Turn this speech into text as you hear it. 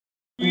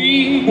So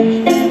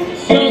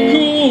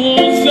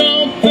cool,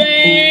 so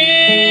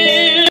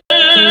fair.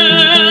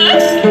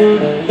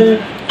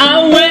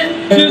 I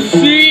went to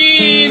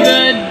see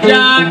the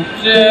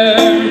doctor.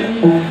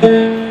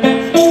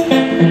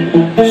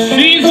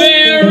 She's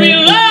very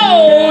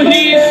low,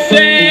 he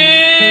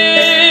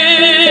said.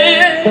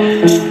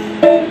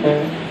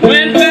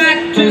 Went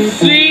back to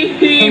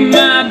see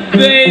my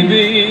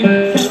baby.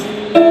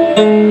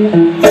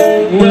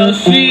 Well,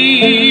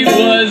 she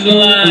was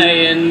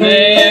lying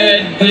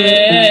there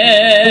dead.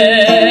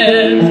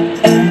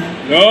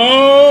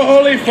 No,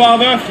 Holy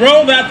Father,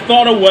 throw that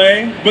thought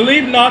away.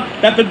 Believe not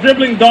that the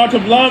dribbling dart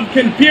of love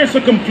can pierce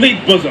a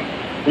complete bosom.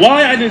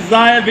 Why I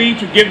desire thee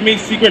to give me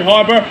secret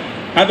harbor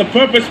hath a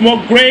purpose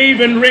more grave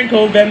and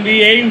wrinkled than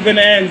the aims and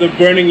ends of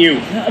burning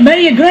youth.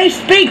 May your grace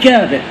speak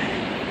of it.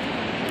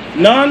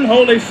 None,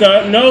 holy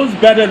sir, knows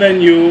better than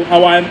you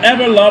how I have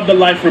ever loved the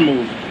life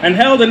removed, and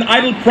held an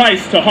idle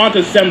price to haunt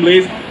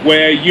assemblies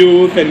where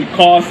youth and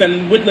cost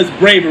and witless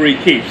bravery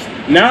keeps.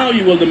 Now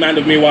you will demand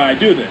of me why I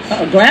do this.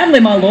 Gladly,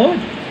 my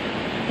lord.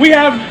 We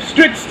have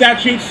strict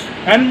statutes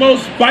and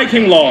most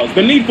biting laws,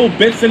 the needful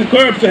bits and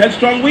curbs to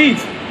headstrong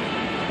weeds,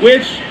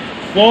 which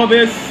for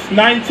this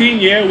 19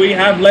 year we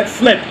have let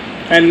slip.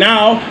 And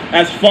now,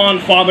 as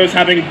fond fathers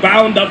having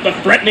bound up the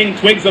threatening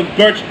twigs of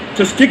birch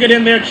to stick it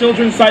in their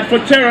children's sight for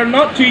terror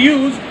not to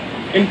use,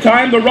 in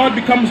time the rod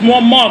becomes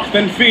more mocked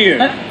than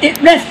feared. It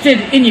rested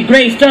in your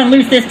grace to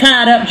unloose this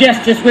tied-up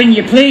justice when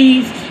you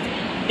pleased.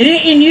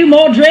 It in you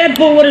more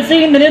dreadful would have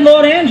seemed than in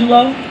Lord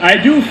Angelo. I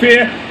do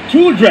fear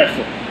too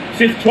dreadful,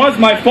 since 'twas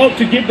my fault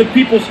to give the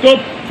people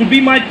scope, 'twould be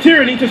my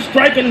tyranny to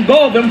strike and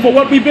gall them for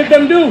what we bid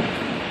them do.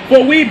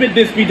 For we bid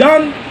this be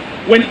done,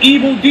 when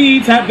evil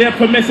deeds have their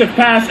permissive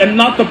pass and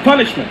not the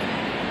punishment.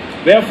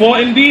 Therefore,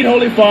 indeed,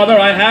 Holy Father,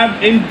 I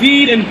have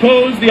indeed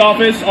imposed the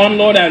office on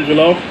Lord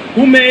Angelo,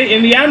 who may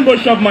in the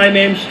ambush of my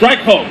name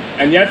strike home,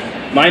 and yet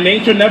my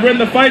nature never in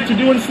the fight to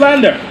do and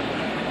slander.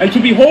 And to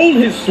behold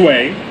his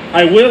sway,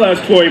 I will, as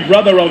to a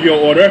brother of your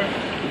order,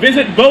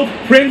 visit both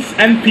prince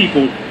and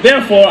people.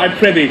 Therefore, I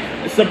prithee,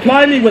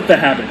 supply me with the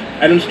habit,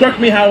 and instruct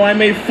me how I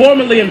may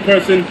formally in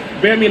person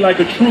bear me like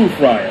a true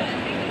friar.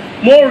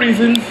 More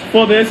reasons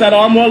for this at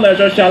our more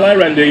leisure shall I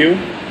render you.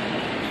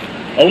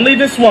 Only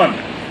this one.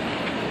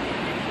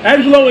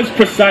 Angelo is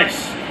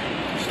precise,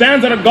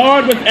 stands at a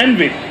guard with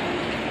envy,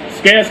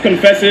 scarce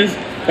confesses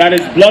that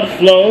his blood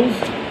flows,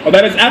 or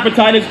that his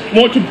appetite is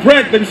more to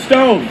bread than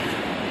stone.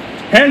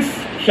 Hence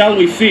shall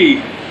we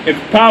see, if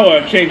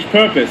power change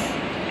purpose,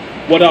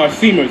 what our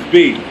seemers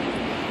be.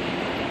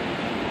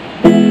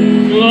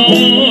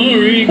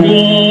 Glory,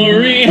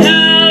 glory,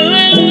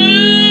 hallelujah.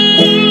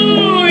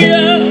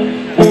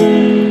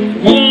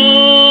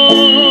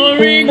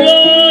 Glory,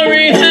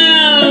 glory,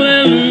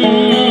 hallelujah.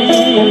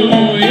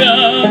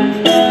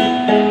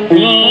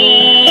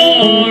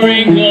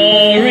 Glory,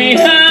 glory,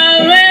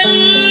 hallelujah.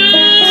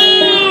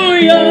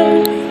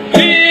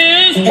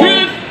 His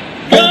truth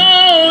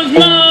goes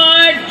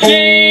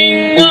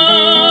marching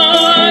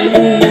on.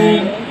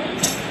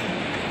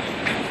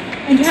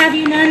 And have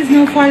you nuns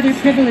no farther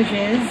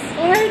privileges?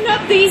 Or are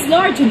not these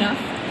large enough?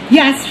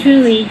 Yes,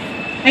 truly.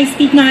 I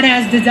speak not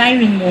as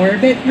desiring more,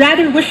 but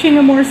rather wishing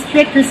a more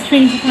strict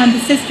restraint upon the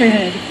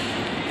sisterhood,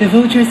 the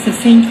voters of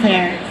St.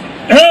 Clair.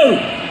 Oh!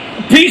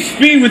 Peace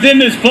be within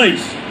this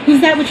place!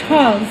 Who's that which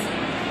calls?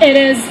 It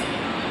is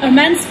a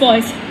man's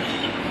voice.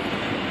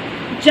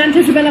 Gentle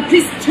Isabella,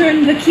 please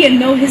turn the key and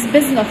know his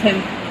business of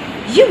him.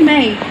 You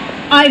may,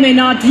 I may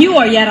not, you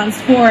are yet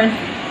unsworn.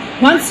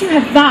 Once you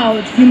have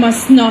vowed, you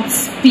must not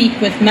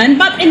speak with men,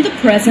 but in the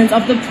presence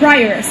of the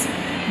priors.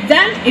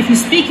 Then, if you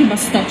speak, you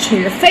must not show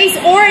your face,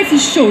 or if you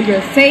show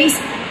your face,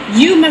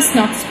 you must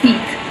not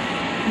speak.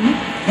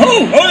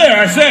 Oh there,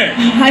 I say!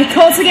 I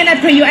calls again, I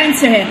pray you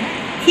answer him.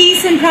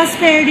 Peace and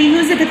prosperity,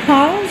 who's it that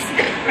calls?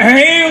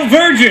 Hail,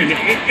 Virgin,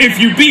 if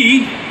you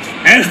be,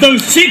 as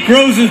those cheek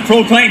roses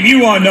proclaim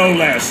you are no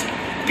less.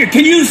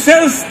 Can you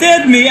so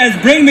stead me as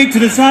bring me to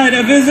the side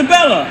of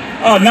Isabella,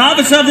 a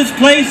novice of this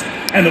place,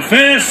 and the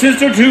fair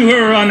sister to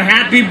her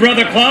unhappy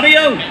brother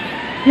Claudio?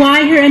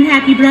 Why her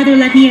unhappy brother,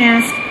 let me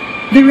ask?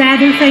 The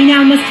rather, for I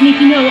now must make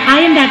you know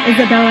I am that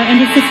Isabella and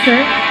his sister.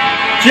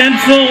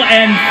 Gentle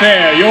and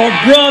fair, your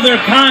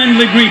brother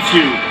kindly greets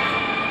you.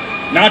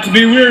 Not to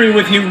be weary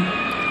with you,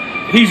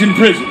 he's in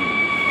prison.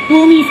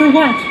 Fool me for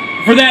what?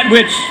 For that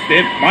which,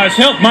 if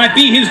myself might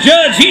be his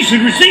judge, he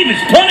should receive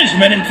his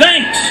punishment and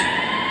thanks.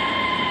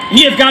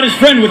 He hath got his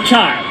friend with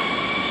child.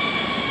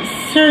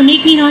 Sir,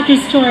 make me not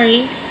your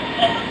story.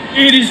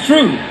 It is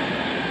true.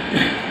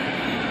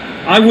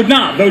 I would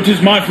not, though 'tis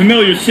my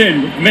familiar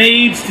sin, with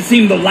maids to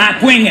seem the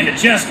lapwing and a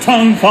just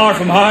tongue far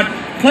from heart,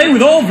 play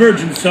with all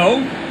virgins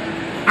so.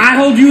 I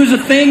hold you as a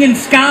thing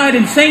enskyed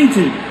and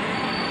sainted.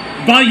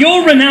 By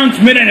your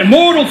renouncement and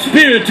immortal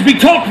spirit to be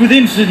talked with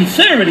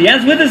insincerity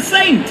as with a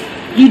saint.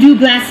 You do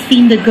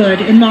blaspheme the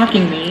good in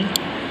mocking me.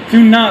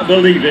 Do not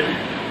believe it.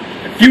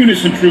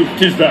 Fewness in truth,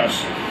 'tis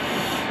thus.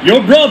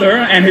 Your brother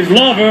and his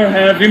lover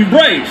have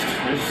embraced,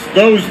 as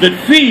those that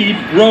feed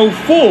grow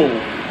full.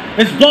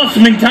 It's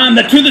blossoming time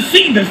that to the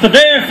seedless the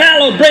bare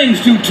fallow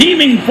brings to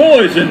teeming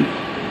poison.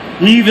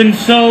 Even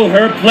so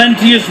her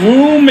plenteous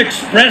womb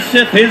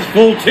expresseth his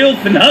full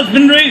tilth and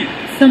husbandry.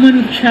 Someone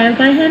with child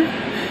by him?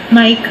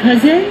 My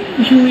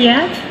cousin,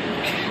 Juliet?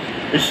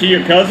 Is she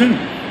your cousin?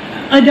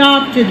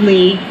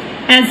 Adoptedly,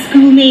 as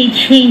schoolmates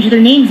change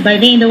their names by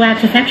vain though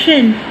act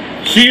affection.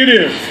 She it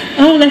is.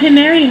 Oh, let him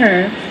marry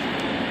her.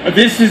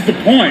 This is the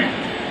point.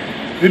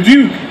 The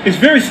Duke is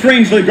very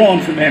strangely gone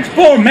from hence,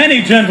 for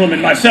many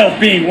gentlemen, myself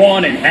being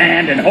one, in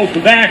hand and hope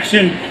of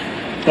action.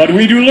 But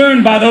we do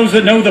learn by those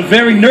that know the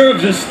very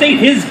nerves of state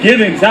his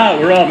givings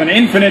out were of an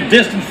infinite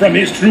distance from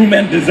his true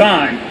meant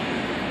design.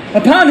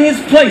 Upon his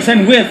place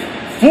and with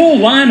full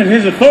line of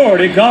his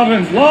authority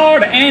governs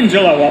Lord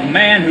Angelo, a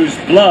man whose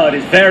blood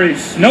is very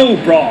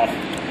snow broth,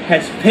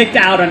 has picked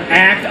out an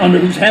act under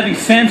whose heavy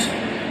sense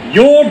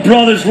your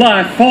brother's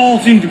life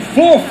falls into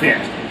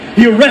forfeit.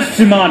 He arrests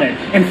him on it,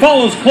 and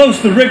follows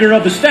close the rigor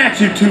of the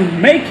statute to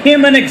make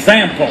him an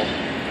example.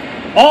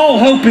 All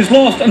hope is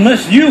lost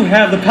unless you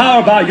have the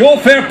power by your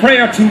fair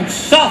prayer to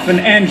soften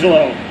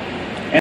Angelo,